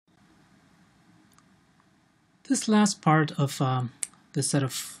This last part of this set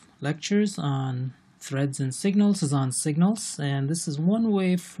of lectures on threads and signals is on signals, and this is one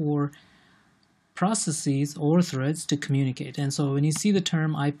way for processes or threads to communicate. And so when you see the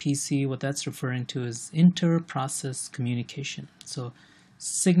term IPC, what that's referring to is inter-process communication. So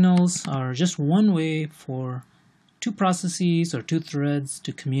signals are just one way for two processes or two threads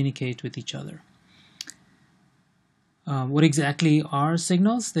to communicate with each other. What exactly are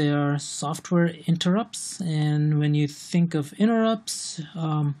signals? They are software interrupts, and when you think of interrupts,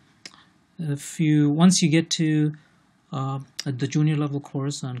 once you get to the junior level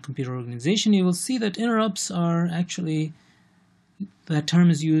course on computer organization, you will see that interrupts are actually, that term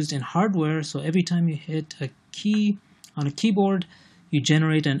is used in hardware. So every time you hit a key on a keyboard, you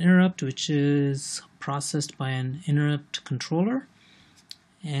generate an interrupt which is processed by an interrupt controller,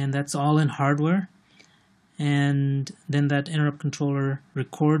 and that's all in hardware. And then that interrupt controller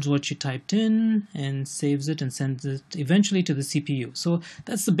records what you typed in and saves it and sends it eventually to the CPU. So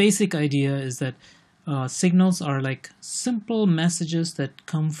that's the basic idea, is that signals are like simple messages that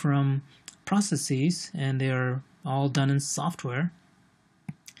come from processes, and they are all done in software,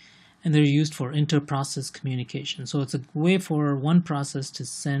 and they're used for inter-process communication. So it's a way for one process to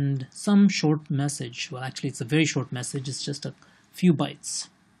send some short message. Well, actually it's a very short message, it's just a few bytes.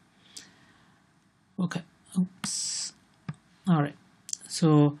 Okay. Oops. All right.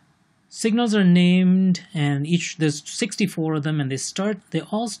 So signals are named, and there's 64 of them, and they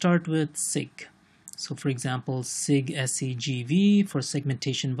all start with SIG. So for example, SIG SEGV for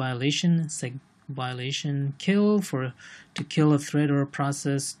segmentation violation, violation kill to kill a thread or a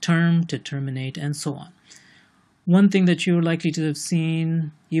process, term to terminate, and so on. One thing that you're likely to have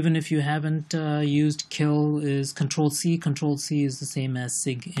seen, even if you haven't used kill, is Control-C. Control-C is the same as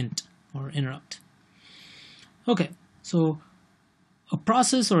SIG int or interrupt. Okay, so a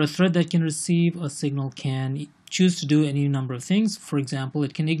process or a thread that can receive a signal can choose to do any number of things. For example,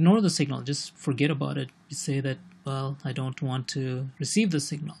 it can ignore the signal, just forget about it. You say that, well, I don't want to receive the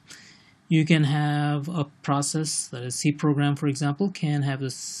signal. You can have a process, that is C program, for example, can have the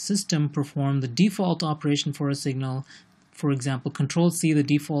system perform the default operation for a signal. For example, Control-C, the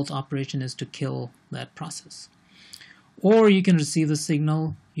default operation is to kill that process. Or you can receive the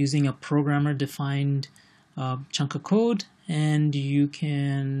signal using a programmer-defined chunk of code, and you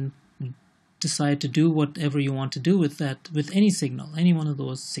can decide to do whatever you want to do with that, with any signal, any one of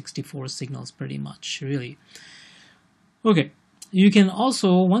those 64 signals pretty much, really. Okay, you can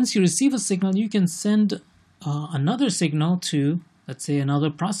also, once you receive a signal, you can send another signal to, let's say,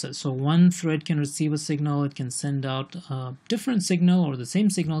 another process. So one thread can receive a signal, it can send out a different signal or the same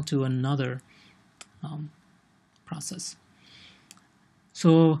signal to another process.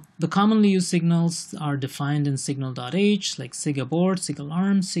 So the commonly used signals are defined in signal.h, like sig abort, sig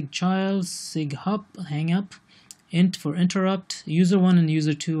alarm, sig child, sig hang up, int for interrupt. User1 and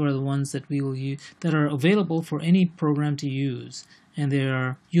user2 are the ones that we will use, that are available for any program to use, and they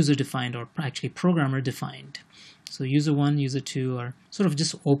are user defined, or actually programmer defined. So user1, user2 are sort of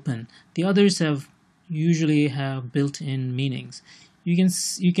just open. The others usually have built-in meanings. You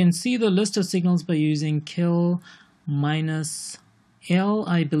can see the list of signals by using kill minus L,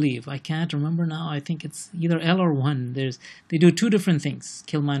 I believe. I can't remember now. I think it's either L or 1. They do two different things,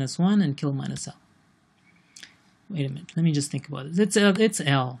 kill minus 1 and kill minus L. Wait a minute, let me just think about it. It's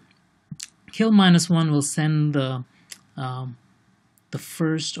L. Kill minus 1 will send the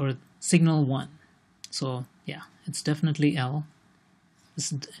first, or signal 1. So yeah, it's definitely L.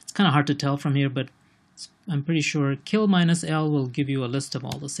 It's kind of hard to tell from here, but I'm pretty sure kill minus L will give you a list of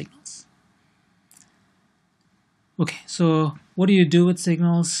all the signals. Okay, so what do you do with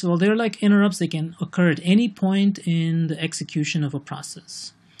signals? Well, they're like interrupts. They can occur at any point in the execution of a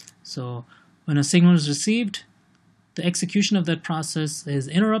process. So when a signal is received, the execution of that process is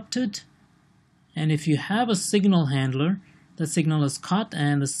interrupted. And if you have a signal handler, the signal is caught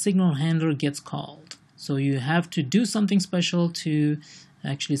and the signal handler gets called. So you have to do something special to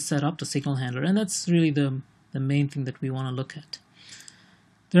actually set up the signal handler. And that's really the main thing that we want to look at.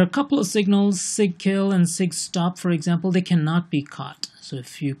 There are a couple of signals, sig kill and sig stop, for example, they cannot be caught. So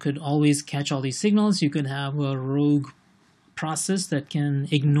if you could always catch all these signals, you could have a rogue process that can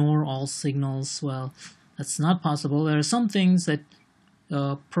ignore all signals. Well, that's not possible. There are some things that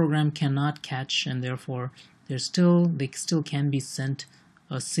a program cannot catch, and therefore they still can be sent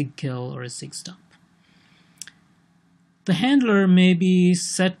a sig kill or a sig stop. The handler may be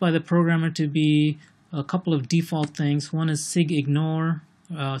set by the programmer to be a couple of default things. One is sig ignore.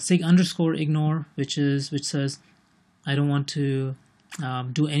 Sig underscore ignore, which says I don't want to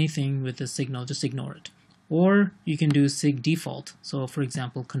do anything with the signal, just ignore it. Or you can do sig default. So for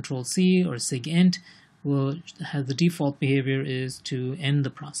example, Control-C or sig int will have the default behavior is to end the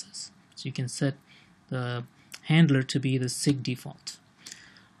process. So you can set the handler to be the sig default.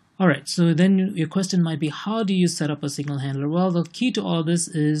 All right, so then your question might be, how do you set up a signal handler? Well, the key to all this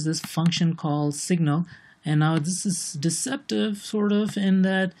is this function called signal. And now this is deceptive, sort of, in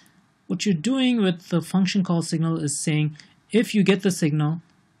that what you're doing with the function called signal is saying, if you get the signal,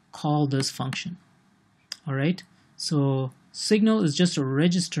 call this function. All right, so signal is just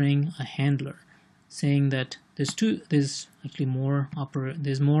registering a handler, saying that there's actually more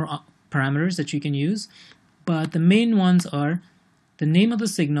parameters that you can use, but the main ones are the name of the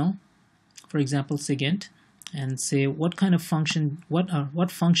signal, for example sigint, and say what kind of function,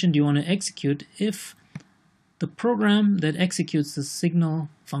 what function do you want to execute if the program that executes the signal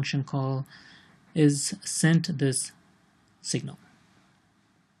function call is sent this signal.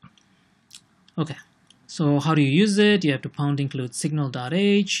 Okay, so how do you use it? You have to pound include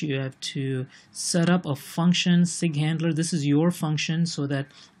signal.h. You have to set up a function sig handler. This is your function, so that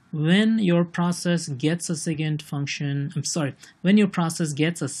when your process gets a sigint function, when your process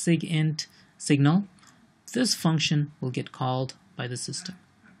gets a sigint signal, this function will get called by the system.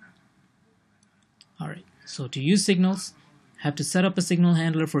 All right, so to use signals, have to set up a signal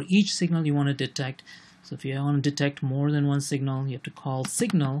handler for each signal you want to detect. So if you want to detect more than one signal, you have to call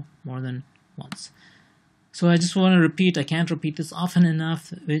signal more than once. So I just want to repeat, I can't repeat this often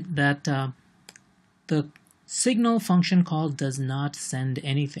enough, that the signal function call does not send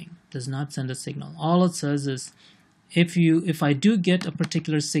anything, does not send a signal. All it says is, if I do get a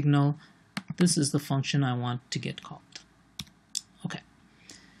particular signal, this is the function I want to get called. Okay.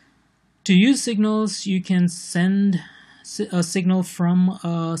 To use signals, you can send a signal from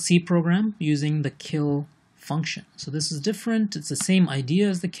a C program using the kill function. So this is different. It's the same idea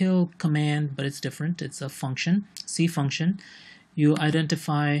as the kill command, but it's different. It's a function, C function. You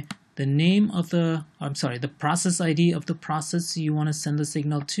identify the name of the process ID of the process you want to send the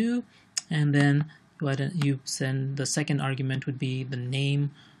signal to, and then you send the second argument would be the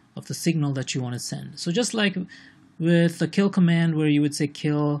name of the signal that you want to send. So just like with the kill command where you would say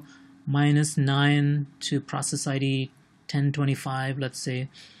kill -9 to process ID 1025, let's say,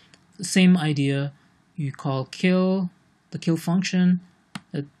 the same idea. You call kill, the kill function,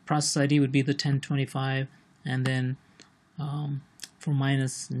 the process ID would be the 1025, and then for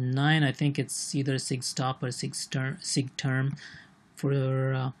 -9, I think it's either sig stop or sig term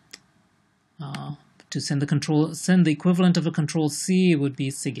for to send the equivalent of a control C would be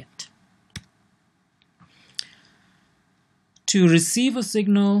sigint. To receive a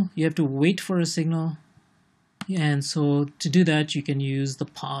signal, you have to wait for a signal, and so to do that, you can use the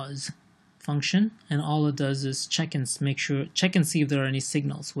pause function, and all it does is check and see if there are any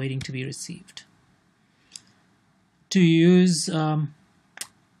signals waiting to be received. To use,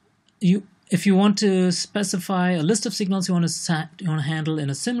 if you want to specify a list of signals you want to handle in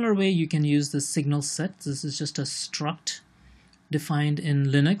a similar way, you can use the signal set. This is just a struct defined in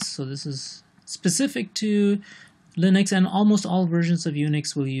Linux, so this is specific to Linux, and almost all versions of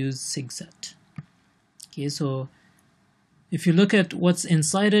Unix will use sigset. Okay, so if you look at what's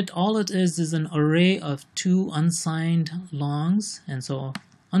inside it, all it is an array of 2 unsigned longs, and so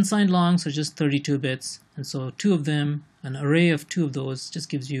unsigned longs are just 32 bits, and so 2 of them, an array of 2 of those just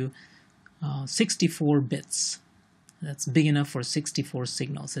gives you 64 bits. That's big enough for 64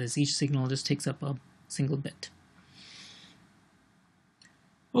 signals. That is, each signal just takes up a single bit.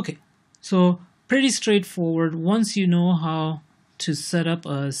 Okay, so pretty straightforward. Once you know how to set up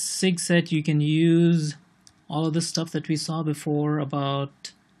a sig set, you can use all of the stuff that we saw before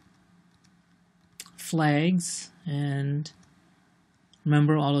about flags, and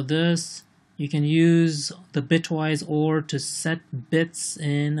remember all of this. You can use the bitwise OR to set bits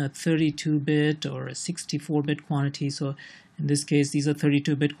in a 32-bit or a 64-bit quantity. So in this case, these are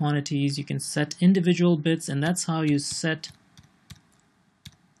 32-bit quantities. You can set individual bits, and that's how you set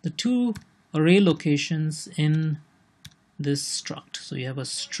the 2 array locations in this struct. So you have a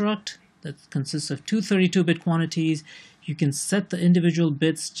struct that consists of 2 32-bit quantities. You can set the individual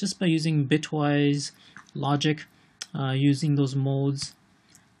bits just by using bitwise logic, using those modes,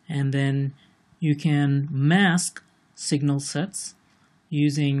 and then you can mask signal sets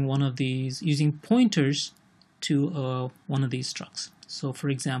using using pointers to one of these structs. So for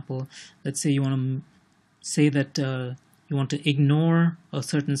example, let's say you want to say that you want to ignore a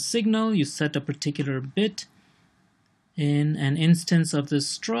certain signal. You set a particular bit in an instance of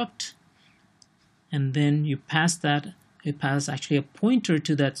this struct, and then you pass that. It passes actually a pointer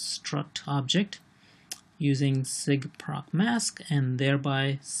to that struct object using sig proc mask, and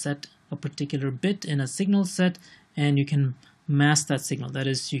thereby set a particular bit in a signal set, and you can mask that signal. That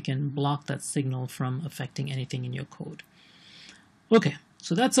is, you can block that signal from affecting anything in your code. Okay,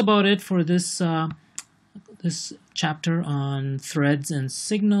 so that's about it for this this chapter on threads and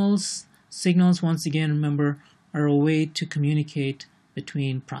signals. Signals, once again, remember, are a way to communicate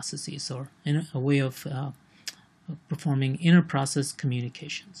between processes, or in a way of performing inter-process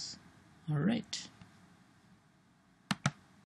communications. All right.